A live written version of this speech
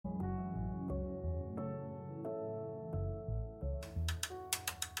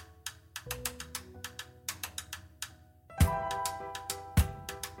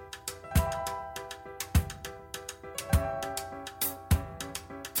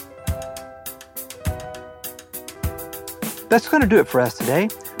That's going to do it for us today,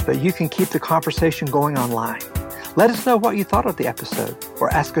 but you can keep the conversation going online. Let us know what you thought of the episode or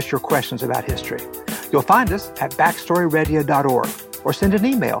ask us your questions about history. You'll find us at backstoryradio.org or send an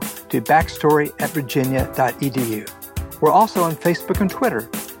email to backstory@virginia.edu. We're also on Facebook and Twitter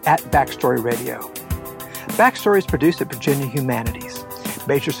at Backstory Radio. Backstory is produced at Virginia Humanities.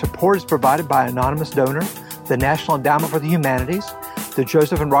 Major support is provided by anonymous donor, the National Endowment for the Humanities, the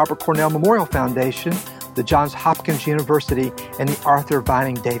Joseph and Robert Cornell Memorial Foundation, the Johns Hopkins University, and the Arthur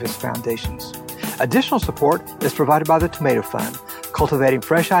Vining Davis Foundations. Additional support is provided by the Tomato Fund, cultivating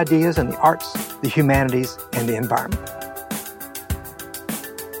fresh ideas in the arts, the humanities, and the environment.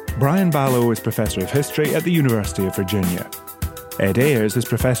 Brian Balogh is Professor of History at the University of Virginia. Ed Ayers is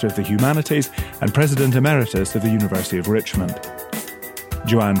Professor of the Humanities and President Emeritus of the University of Richmond.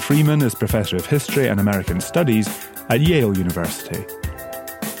 Joanne Freeman is Professor of History and American Studies at Yale University.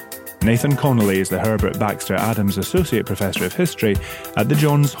 Nathan Connolly is the Herbert Baxter Adams Associate Professor of History at the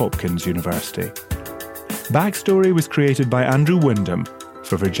Johns Hopkins University. Backstory was created by Andrew Wyndham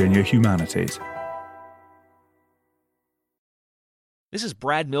for Virginia Humanities. This is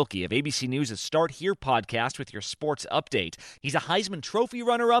Brad Milkey of ABC News' Start Here podcast with your sports update. He's a Heisman Trophy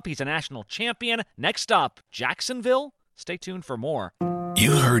runner-up. He's a national champion. Next up, Jacksonville. Stay tuned for more.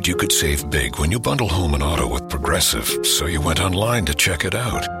 You heard you could save big when you bundle home and auto with Progressive, so you went online to check it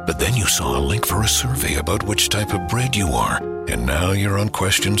out. But then you saw a link for a survey about which type of bread you are. And now you're on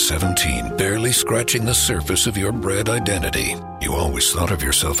question 17, barely scratching the surface of your bread identity. You always thought of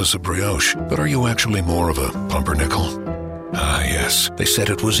yourself as a brioche, but are you actually more of a pumpernickel? Ah, yes. They said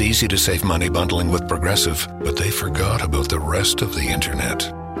it was easy to save money bundling with Progressive, but they forgot about the rest of the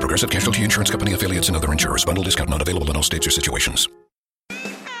internet. Progressive Casualty Insurance Company, affiliates, and other insurers. Bundle discount not available in all states or situations.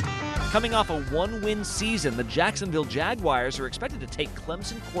 Coming off a one-win season, the Jacksonville Jaguars are expected to take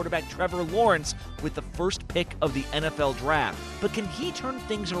Clemson quarterback Trevor Lawrence with the first pick of the NFL draft. But can he turn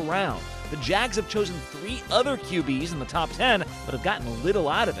things around? The Jags have chosen 3 other QBs in the top 10, but have gotten little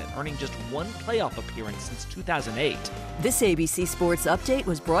out of it, earning just 1 playoff appearance since 2008. This ABC Sports Update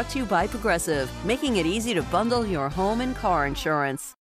was brought to you by Progressive, making it easy to bundle your home and car insurance.